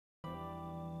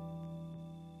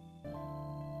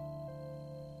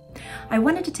I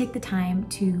wanted to take the time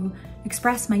to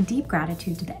express my deep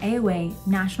gratitude to the AOA,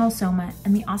 National SOMA,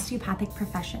 and the osteopathic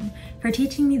profession for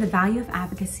teaching me the value of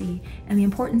advocacy and the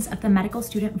importance of the medical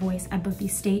student voice at both the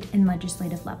state and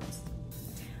legislative levels.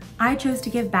 I chose to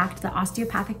give back to the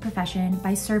osteopathic profession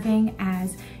by serving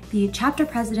as the chapter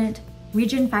president,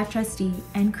 Region 5 trustee,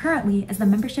 and currently as the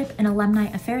Membership and Alumni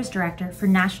Affairs Director for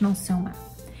National SOMA.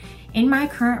 In my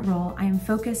current role, I am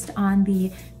focused on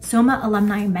the SOMA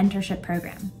Alumni Mentorship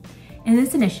Program. In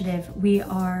this initiative, we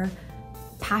are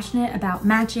passionate about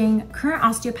matching current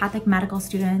osteopathic medical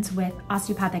students with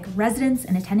osteopathic residents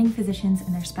and attending physicians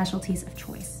in their specialties of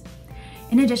choice.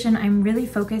 In addition, I'm really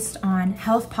focused on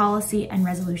health policy and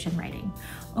resolution writing.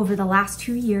 Over the last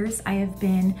 2 years, I have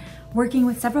been working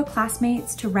with several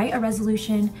classmates to write a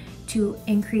resolution to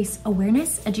increase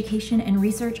awareness, education, and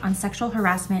research on sexual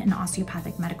harassment in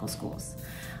osteopathic medical schools.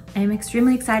 I am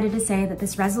extremely excited to say that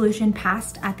this resolution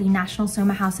passed at the National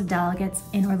SOMA House of Delegates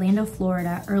in Orlando,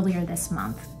 Florida earlier this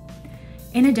month.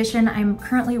 In addition, I'm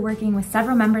currently working with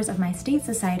several members of my state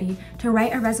society to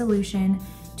write a resolution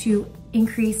to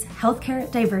increase healthcare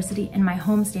diversity in my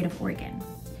home state of Oregon.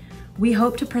 We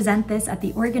hope to present this at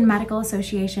the Oregon Medical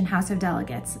Association House of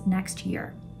Delegates next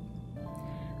year.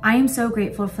 I am so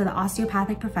grateful for the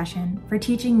osteopathic profession for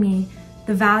teaching me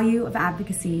the value of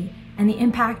advocacy and the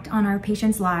impact on our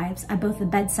patients' lives at both the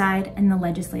bedside and the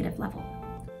legislative level.